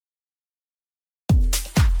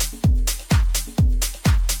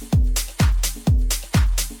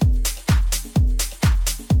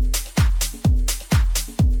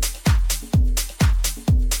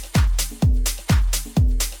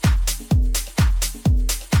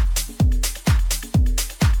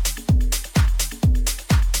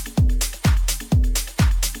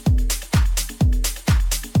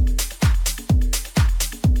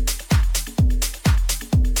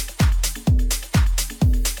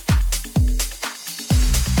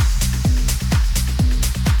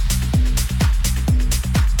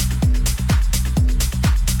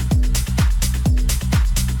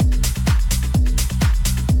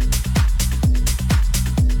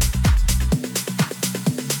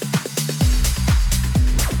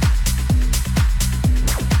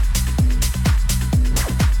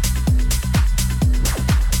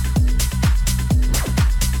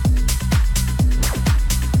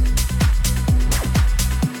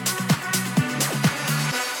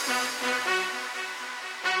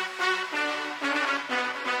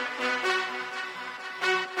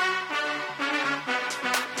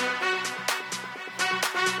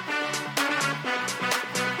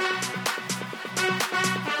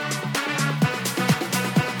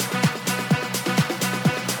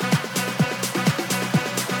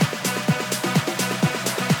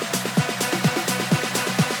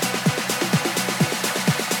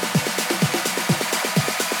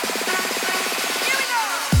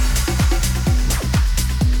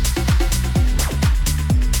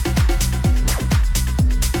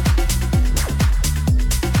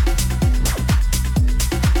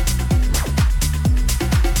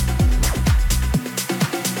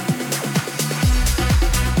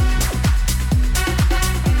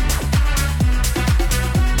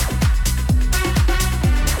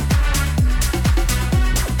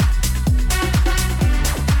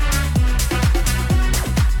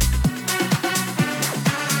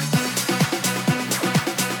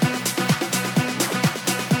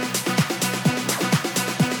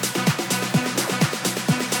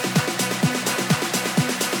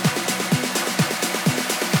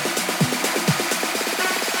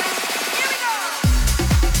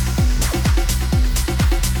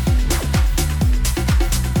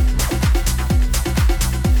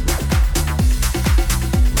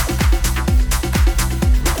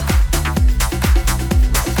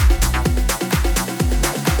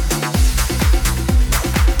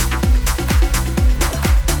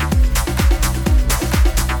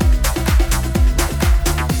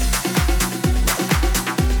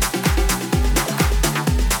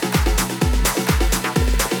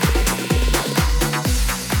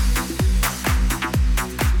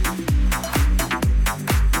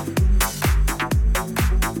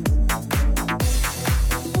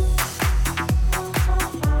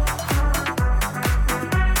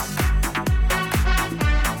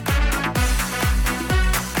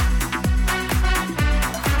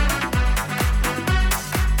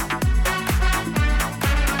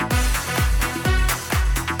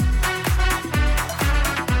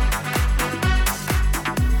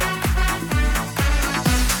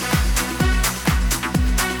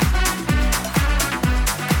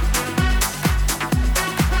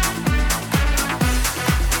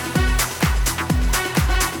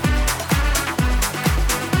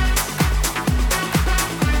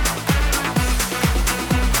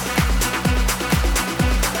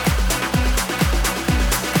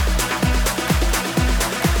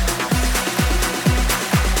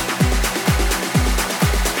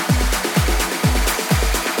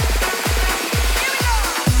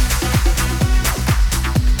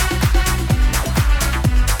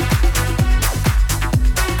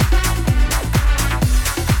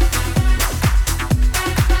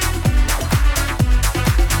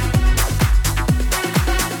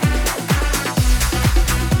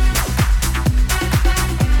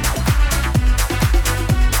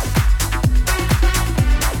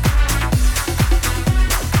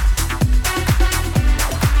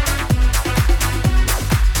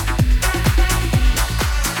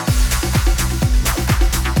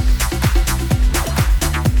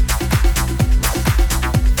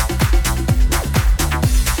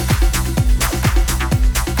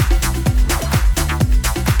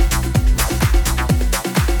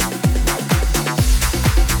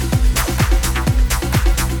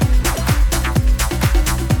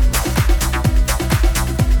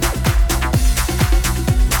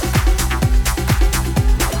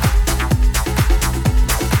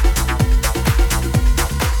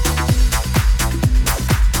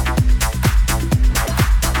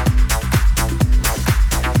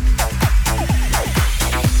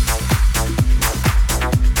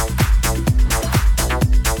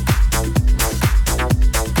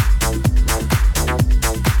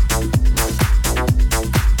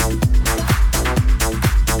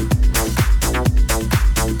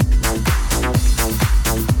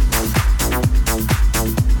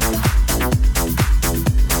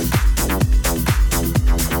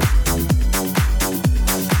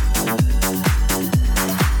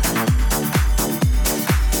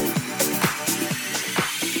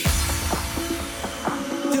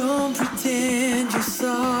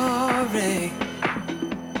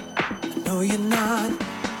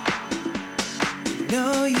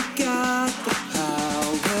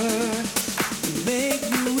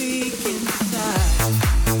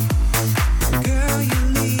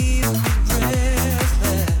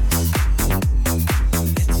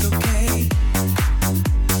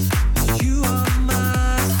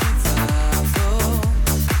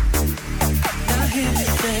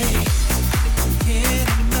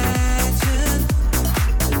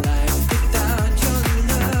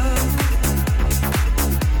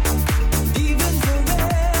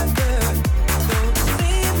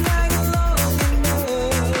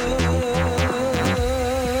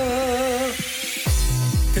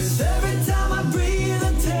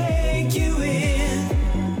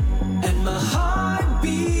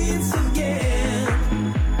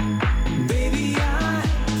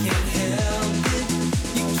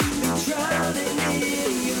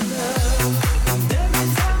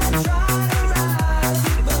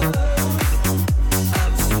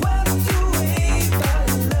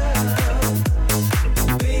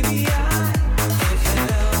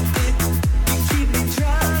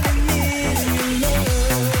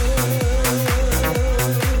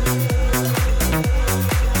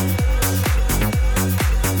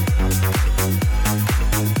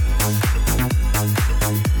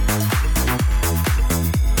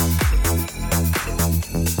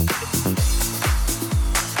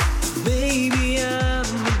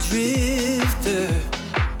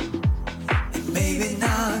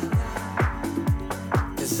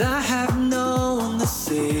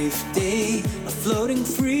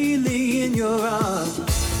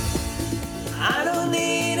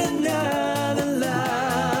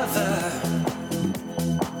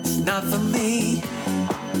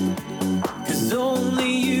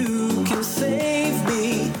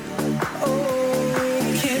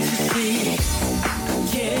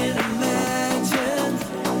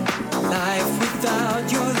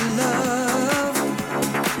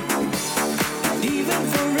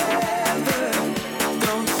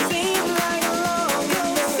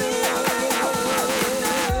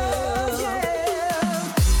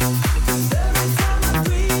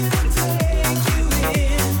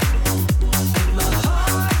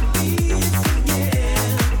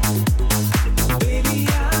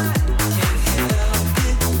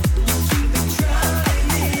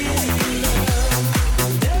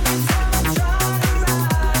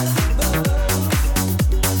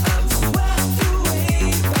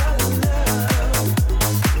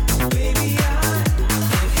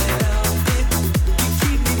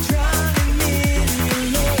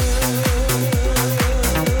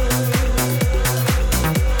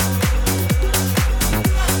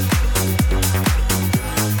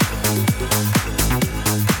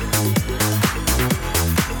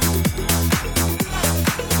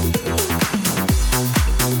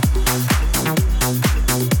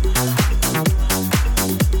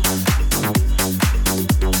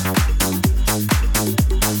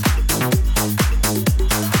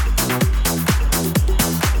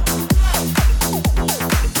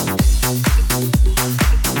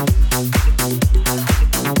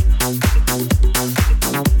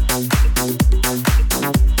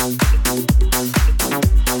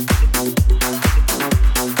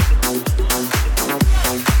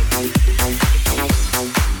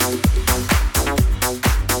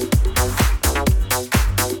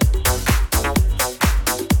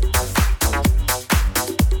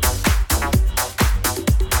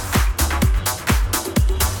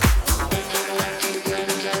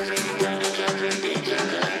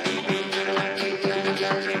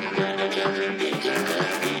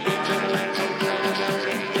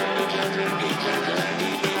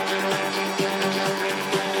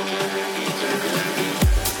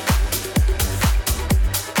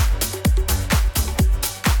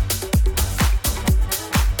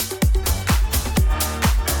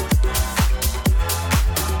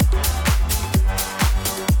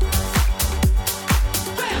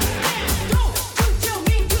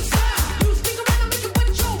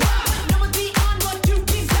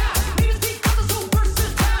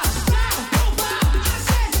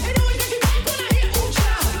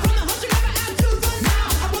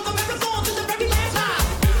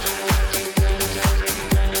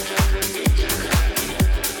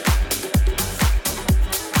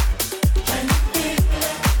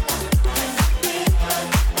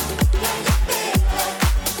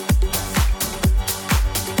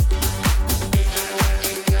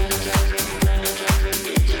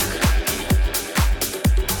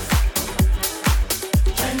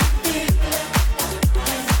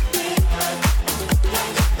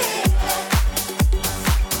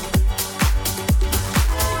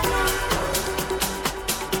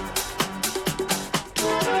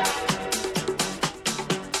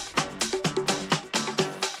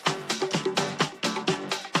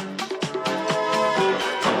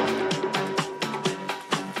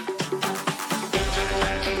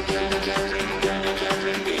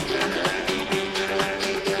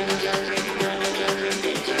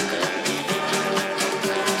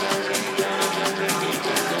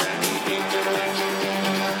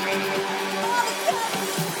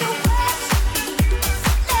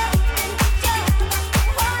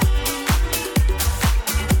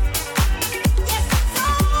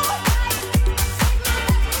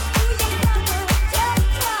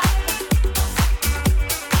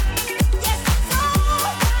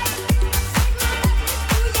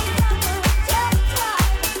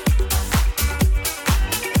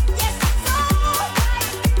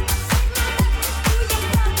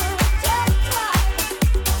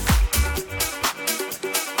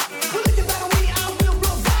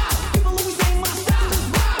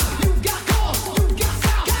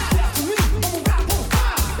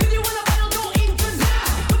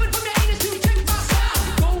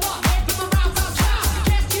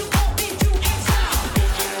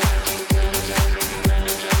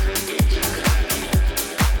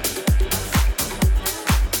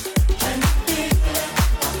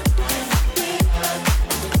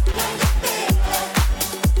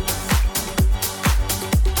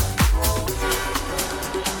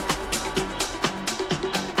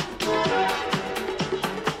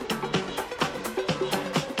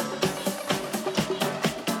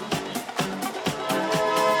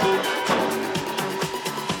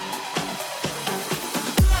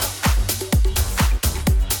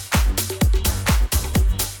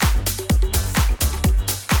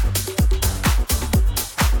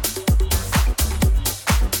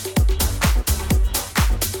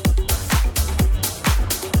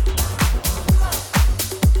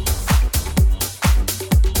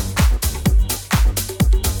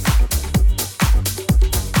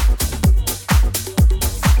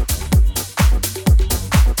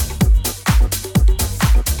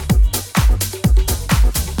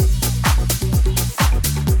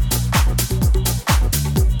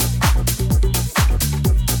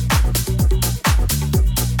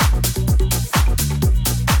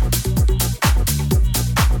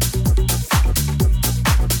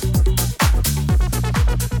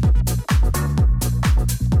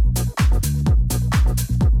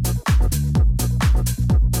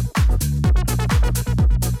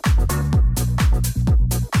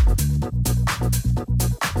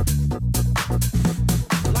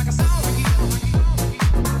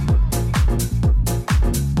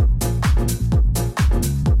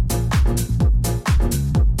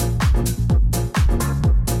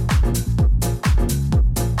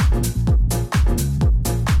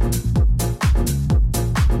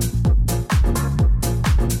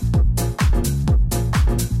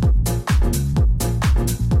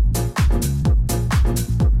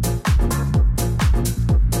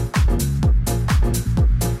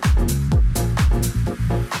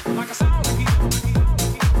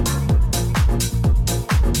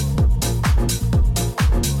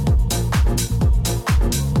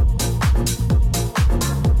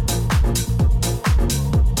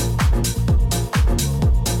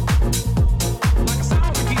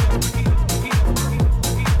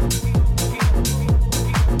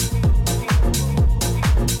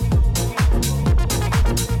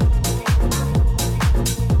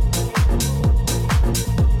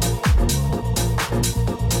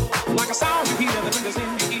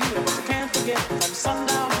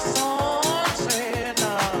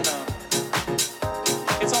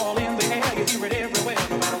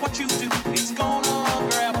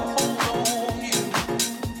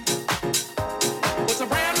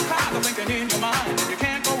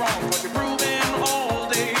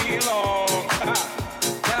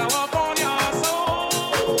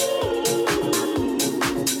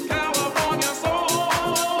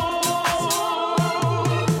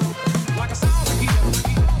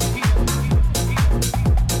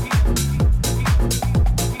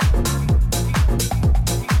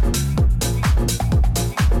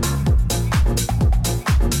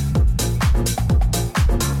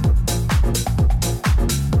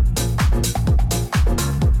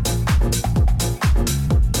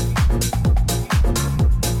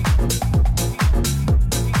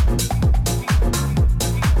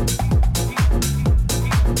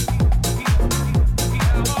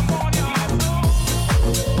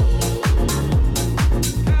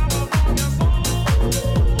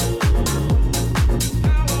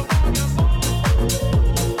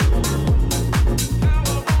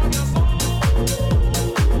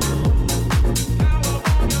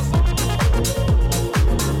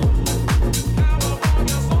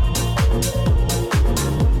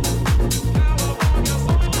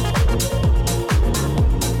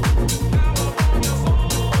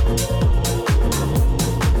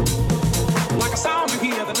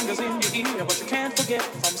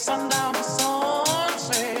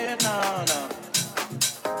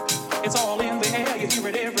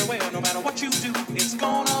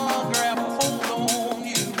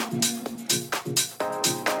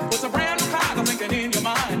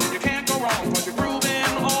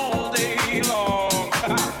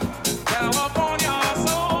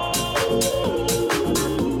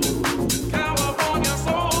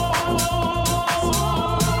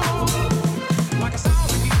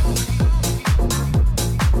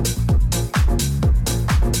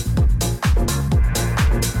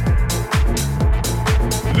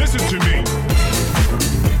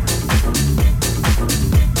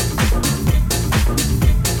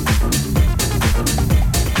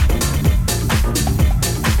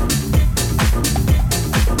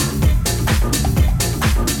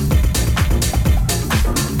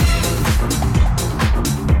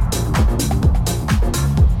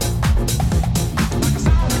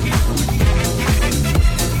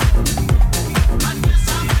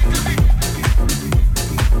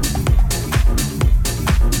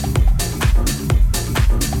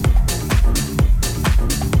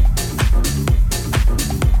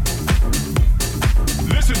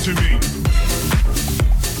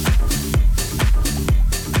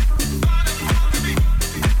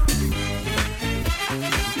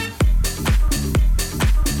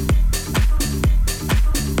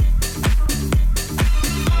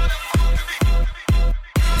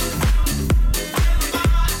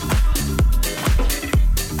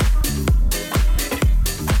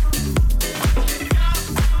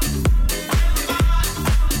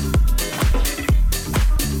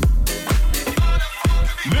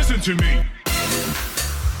to me.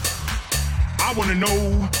 I wanna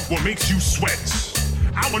know what makes you sweat.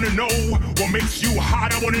 I wanna know what makes you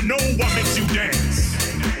hot. I wanna know what makes you dance.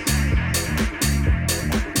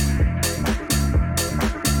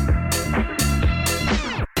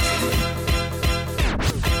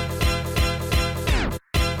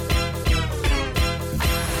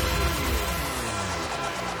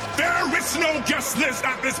 There is no guest list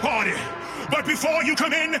at this party. But before you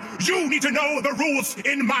come in, you need to know the rules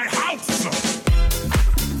in my house.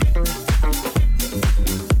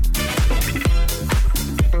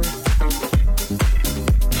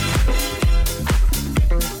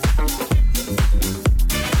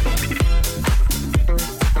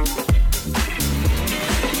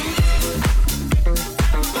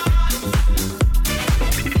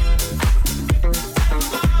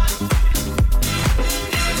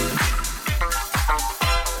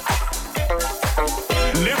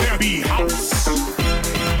 Let there be house.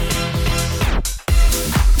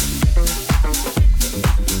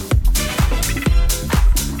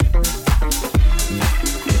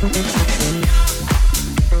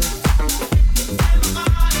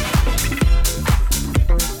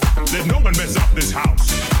 Let no one mess up this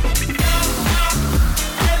house.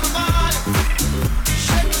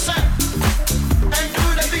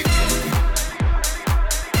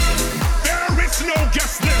 There is no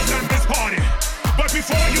guest list at this party. But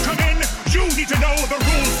before you come in, you need to know the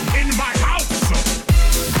rules in my house.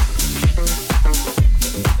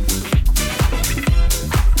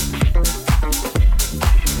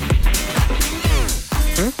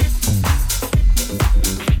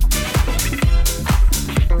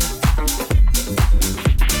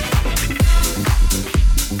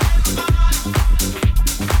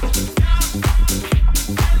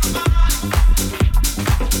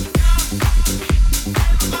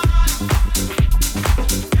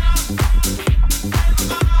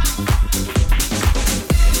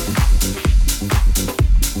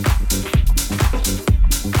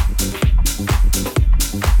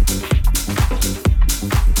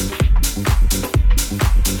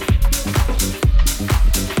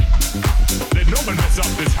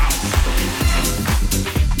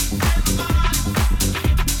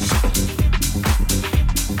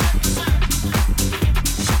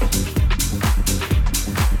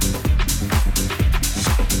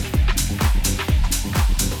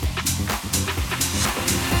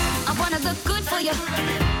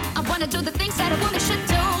 I wanna do the things that a woman should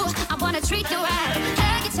do. I wanna treat you right,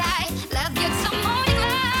 hug you tight, love you till morning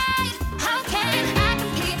light. How can I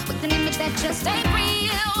compete with an image that just ain't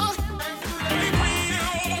real?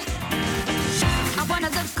 I wanna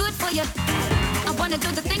look good for you. I wanna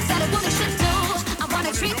do the things that a woman should do. I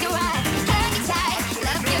wanna treat you right, hug you tight,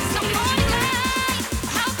 love you till morning light.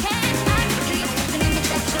 How can I compete with an image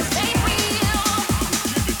that just ain't real?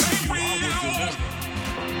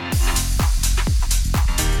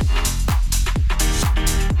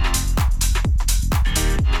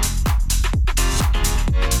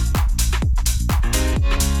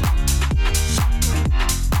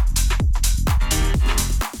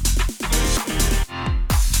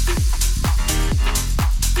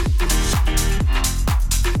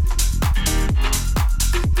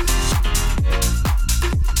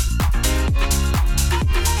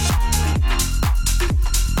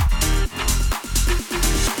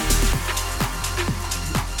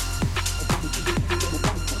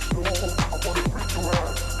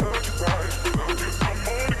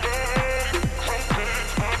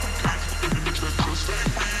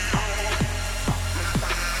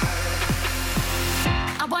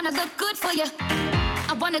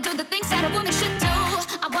 I wanna do the things that a woman should do.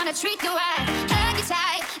 I wanna treat you right, hug you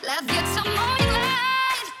tight, love you till morning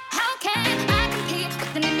light. How can I compete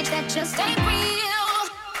with an image that just ain't real?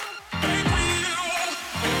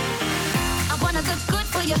 I wanna look good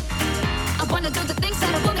for you. I wanna do the things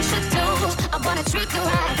that a woman should do. I wanna treat you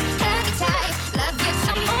right, hug you tight, love you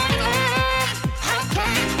till morning light. How can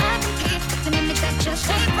I compete with an image that just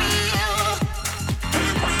ain't real?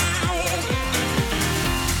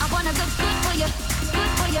 I wanna look good for you,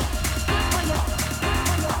 good for you, good for you, good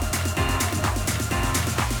for you.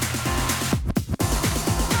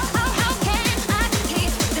 How can I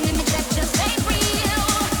compete with an image that just ain't real?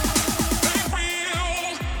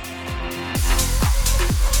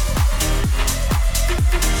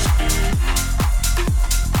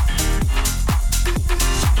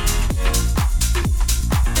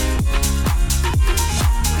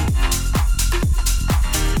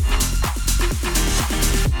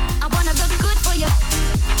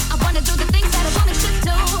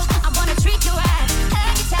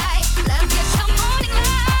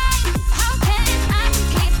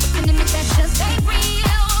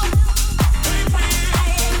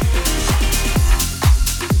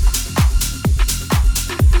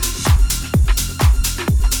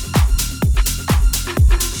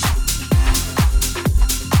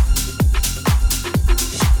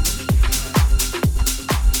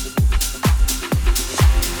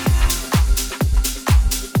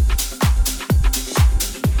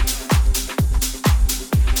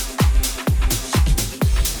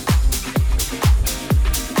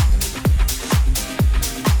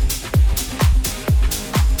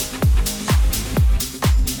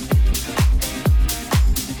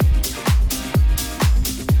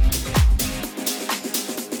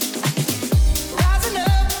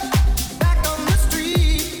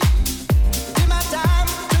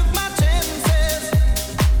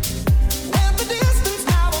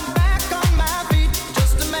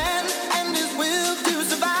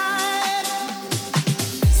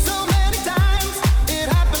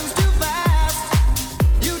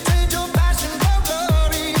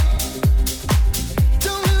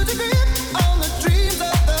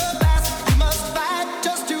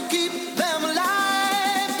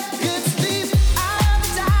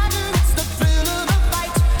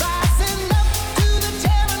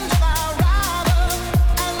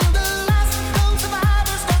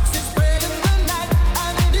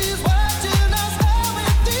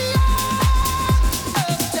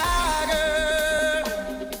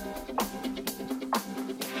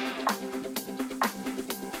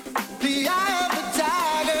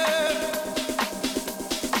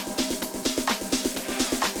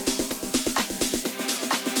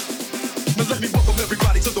 And let me welcome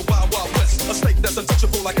everybody to the Wild Wild West. A state that's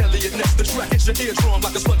untouchable like Elliot Ness. The track hits your eardrum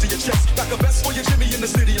like a slug to your chest. Like a vest for your Jimmy in the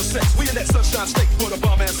city of sex. We in that sunshine state where the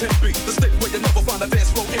bomb ass hemp beat. The state where you never find a dance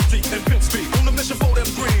floor empty and pimp speed. On a mission for them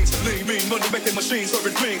greens. Lean, mean, money making machines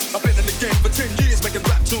serving fiends. I've been in the game for 10 years making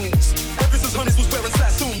rap tunes. Ever since Honeys was wearing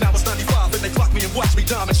Sassoon. Now it's 95 and they clock me and watch me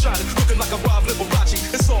diamond shining. Looking like a Rob Liberace.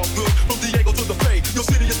 It's all good from Diego to the Bay. Your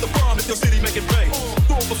city is the bomb if your city make it pay.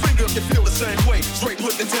 Throw up a finger if you feel the same way. Straight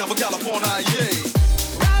put in town for California, yeah.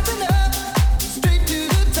 Rising up, straight to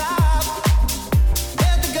the top.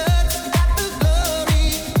 Where the guts got the glory.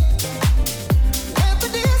 Where the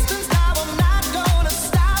distance now, I'm not gonna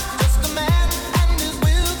stop. Just a man and his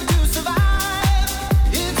will to survive.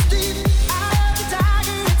 It's deep, eye of the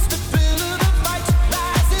tiger. It's the thrill of the fight.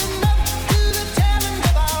 Rising up to the challenge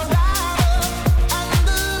of our rival. And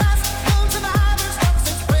the last known survivor stops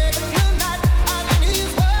and breaking the night. And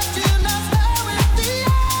he's watching us now with the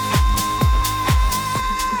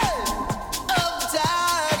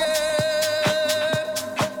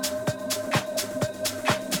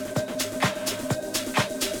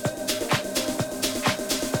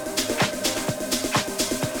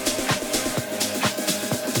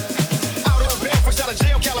Out of bed, fresh out of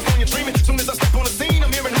jail, California dreaming. Soon as I step on the scene,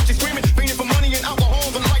 I'm hearing Hoochie screaming. Fiending for money and alcohol,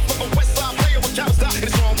 the life of a West Side player with cows die in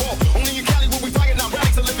a strong wall. Only in Cali will we fight, not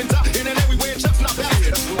rally to live and die. In and everywhere, chucks not bad.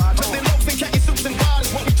 Just in loafs and khaki suits and ride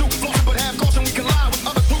is what we do. Flossing but have caution, we collide with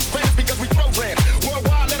other group fans because we program.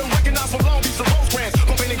 Worldwide, let them recognize from Long Beach to Rosecrans.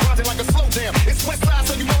 Bumping and grinding like a slow jam. It's West Side,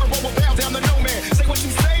 so you know the road will bow down to no man. Say what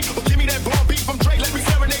you say, or give me that bomb beat from Dre. Let me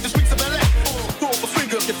serenade the streets of LA. Throw up a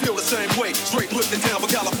finger if you feel the same way. Straight put in town for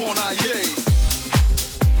California, yeah.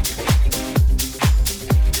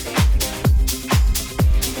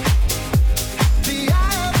 the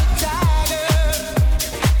eye of the tiger.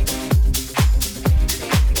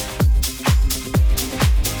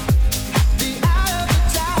 The eye of the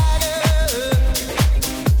tiger.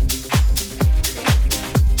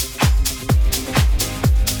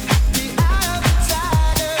 The eye of the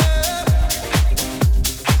tiger.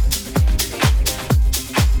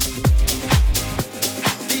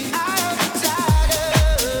 The eye of the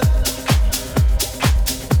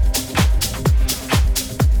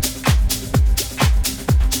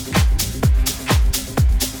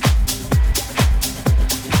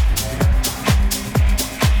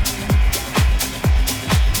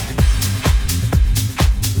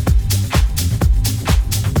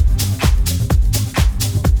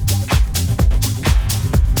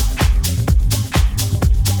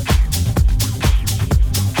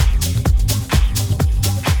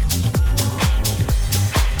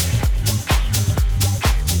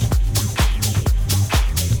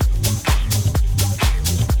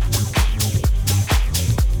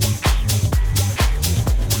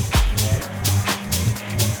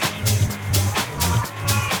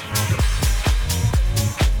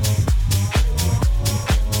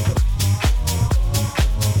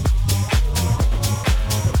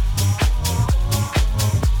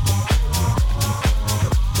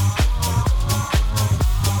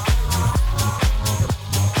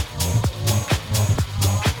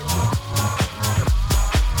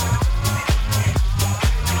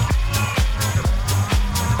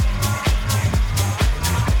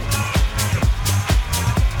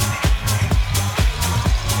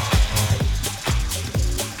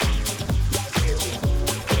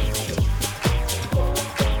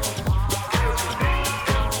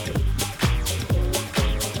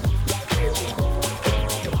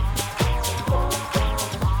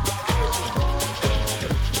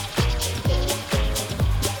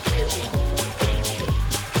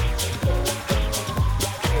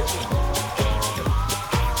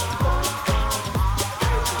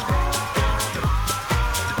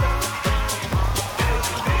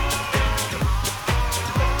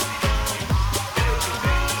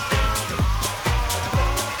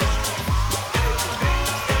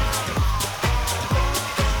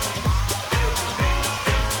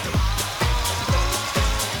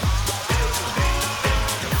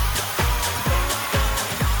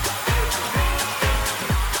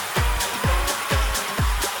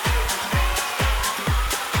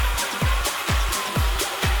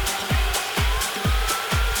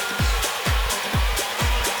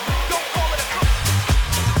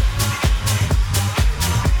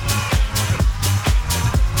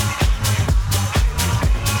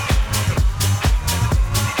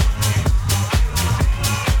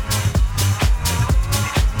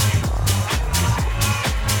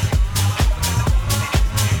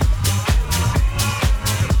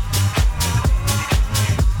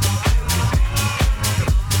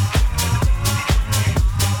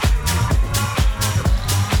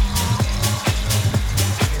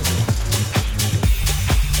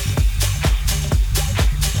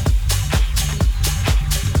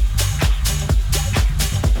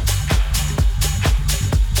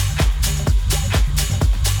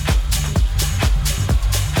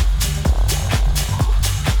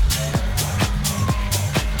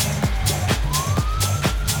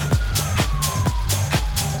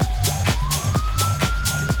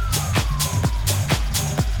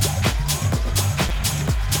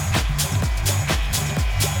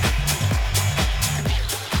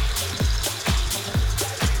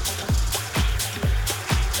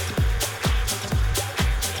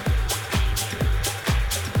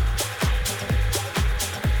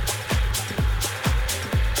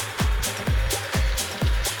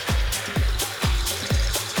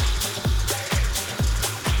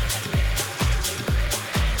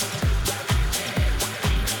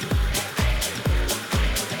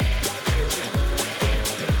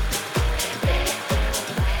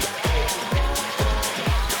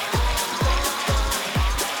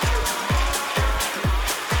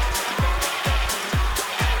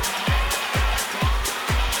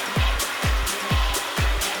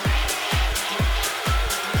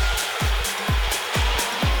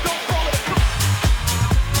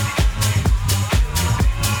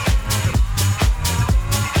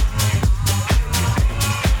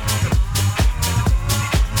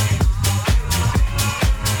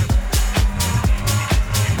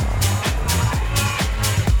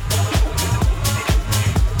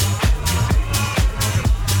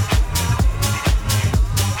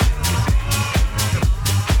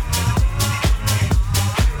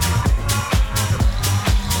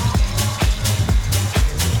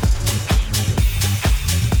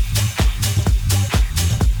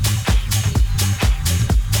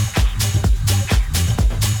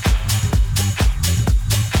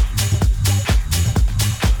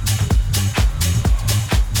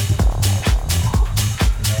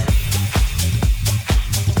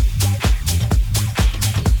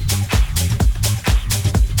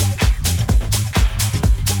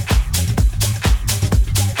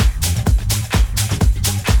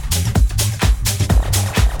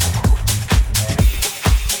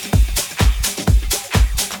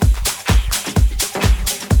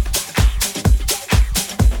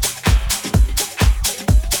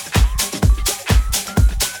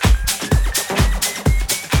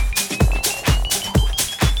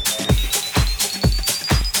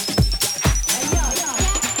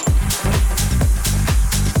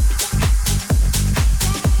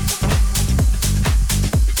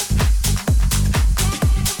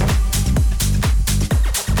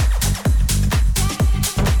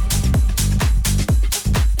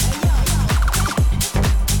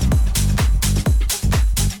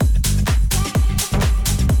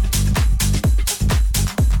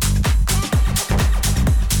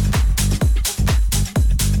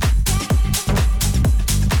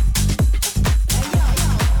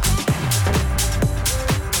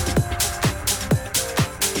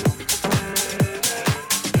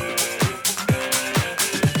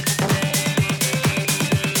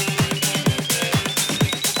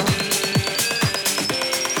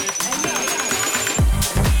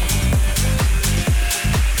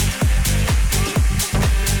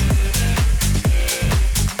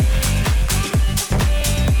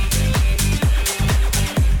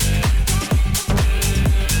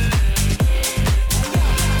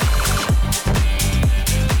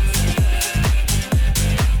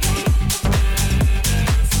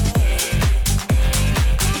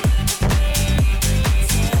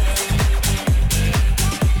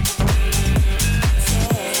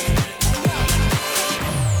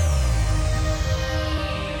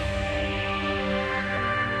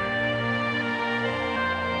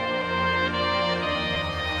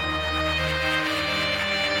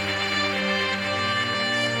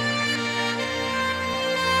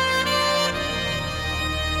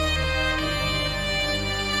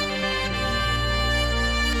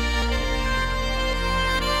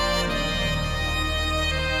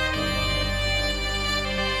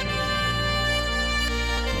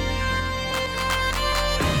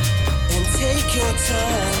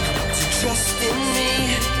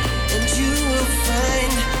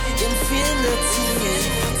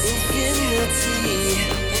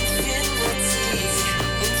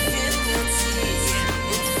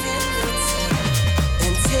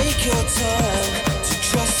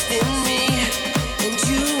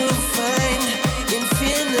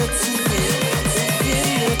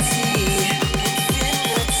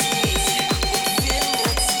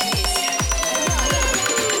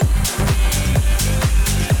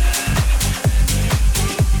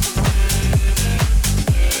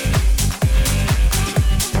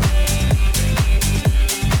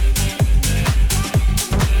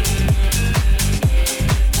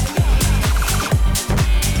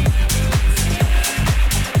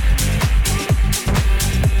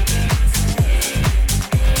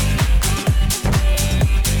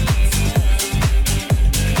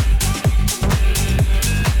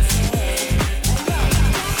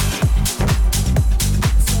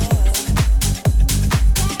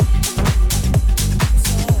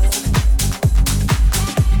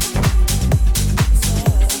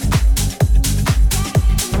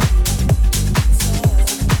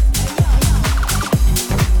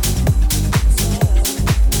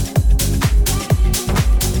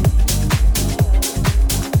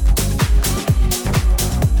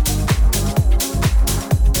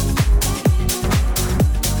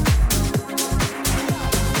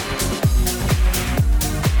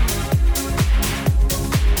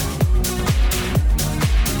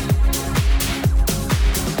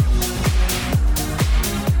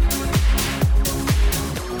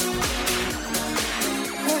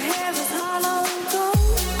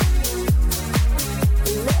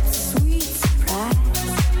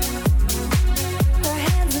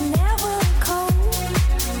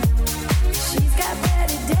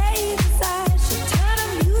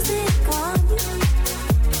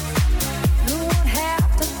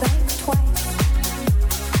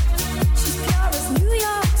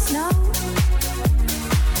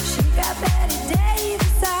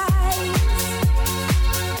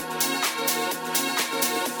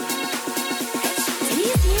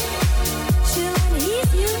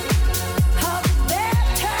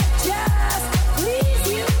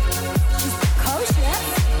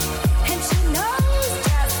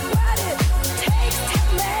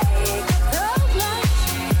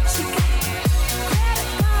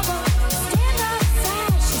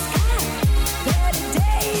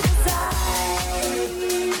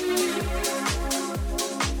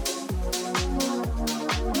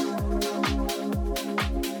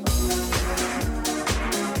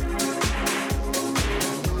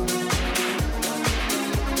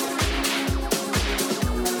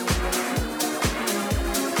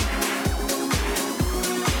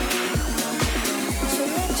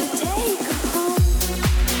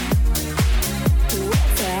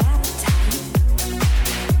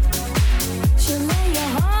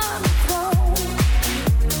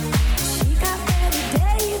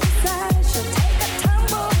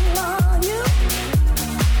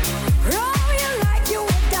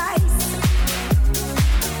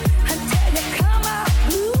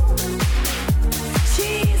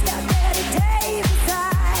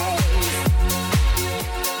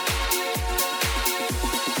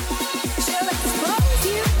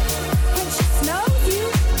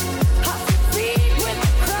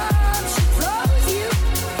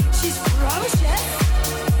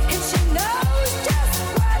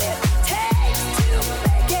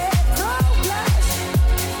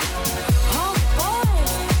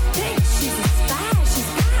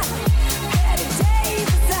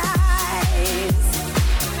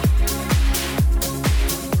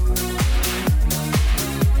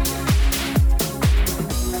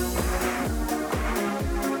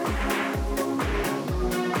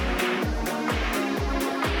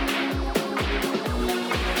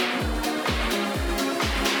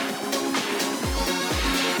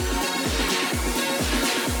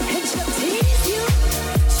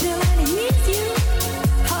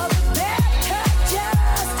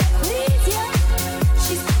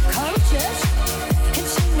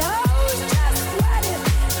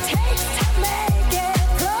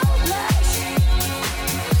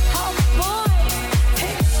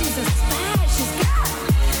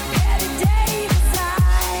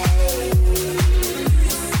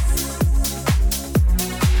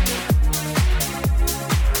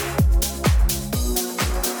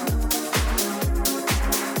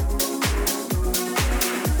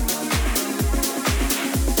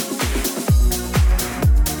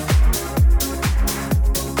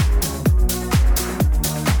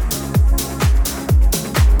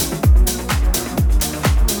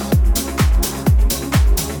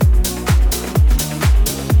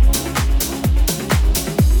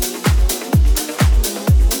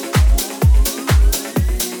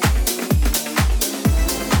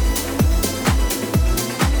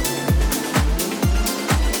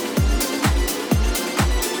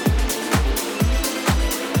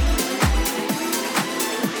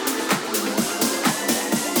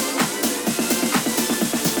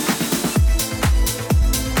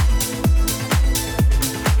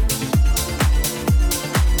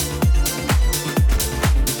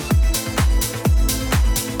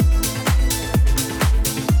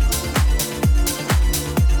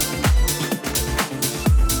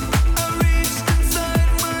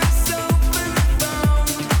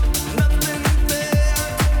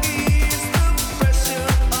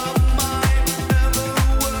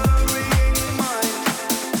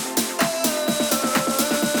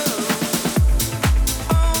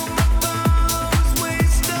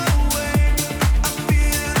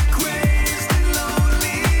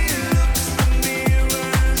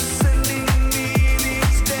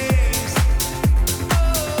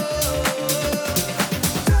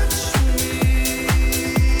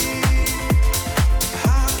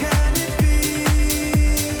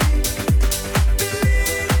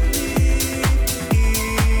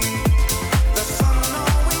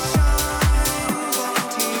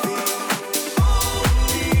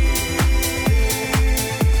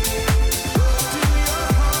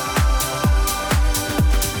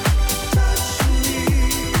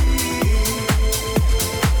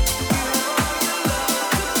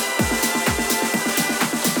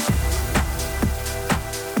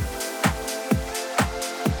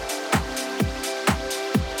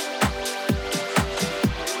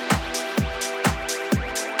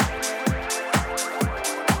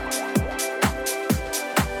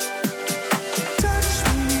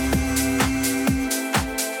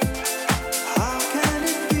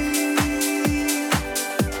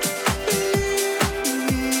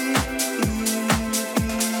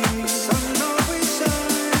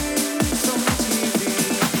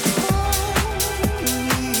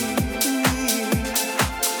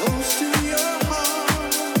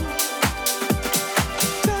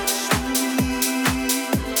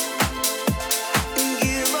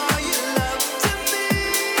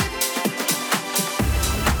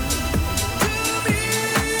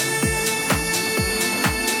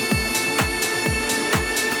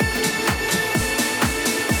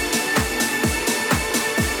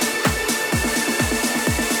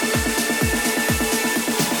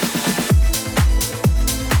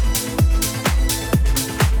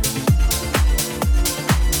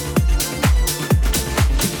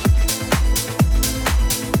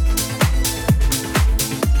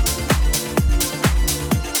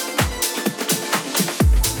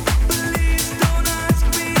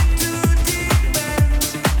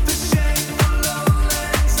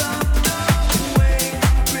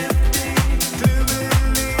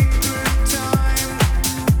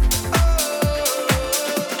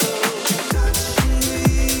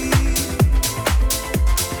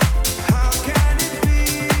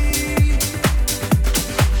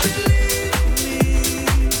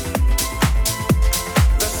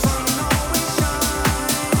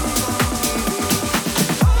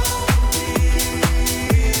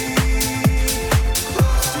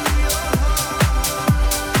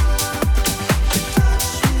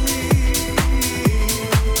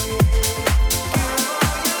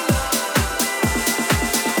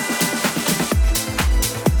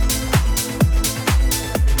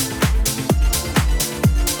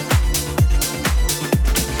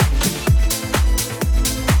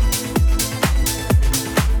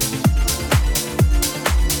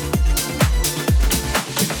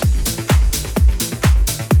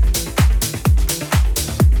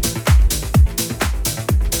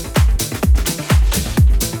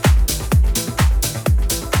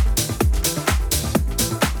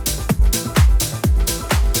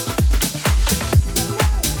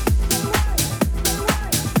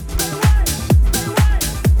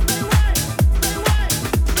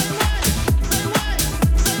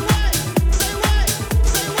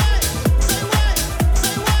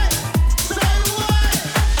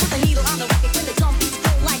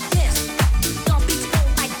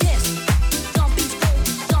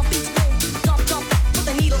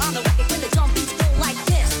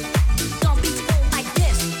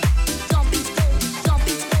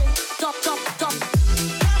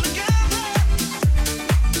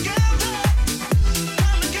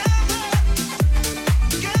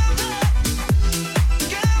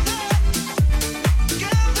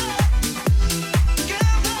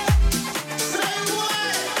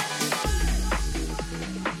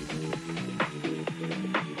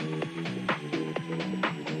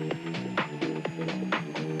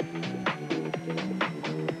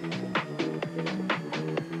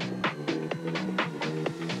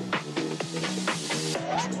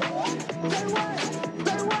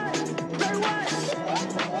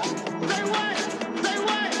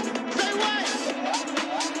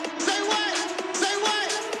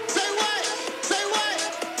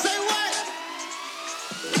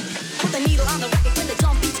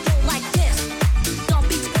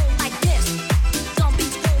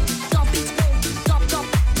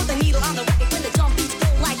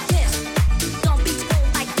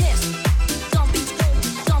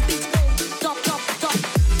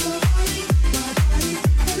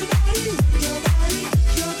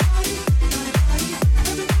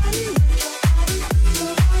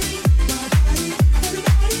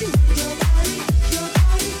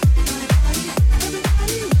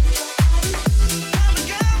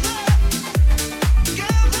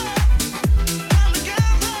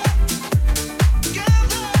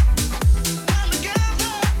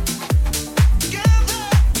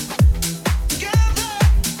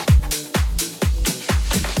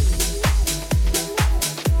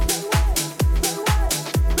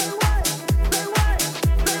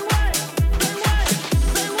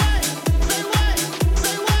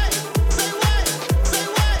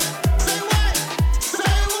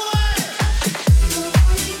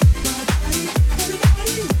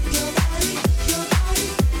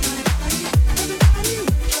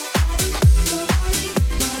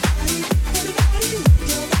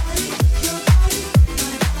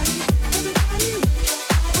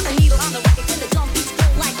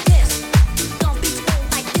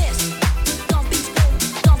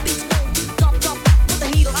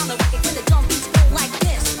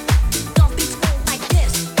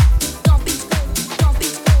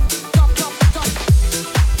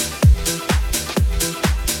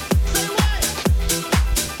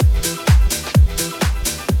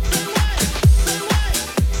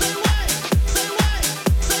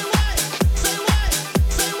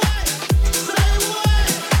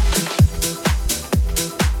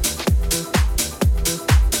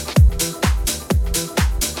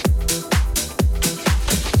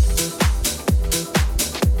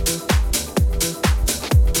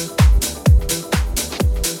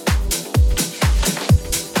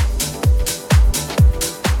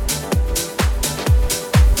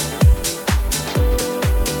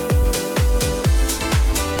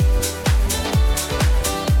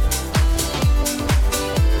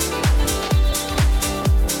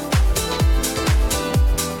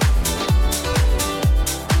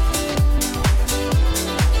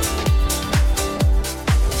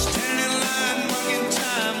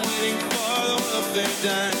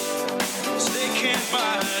dime, so they can't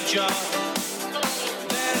buy a job.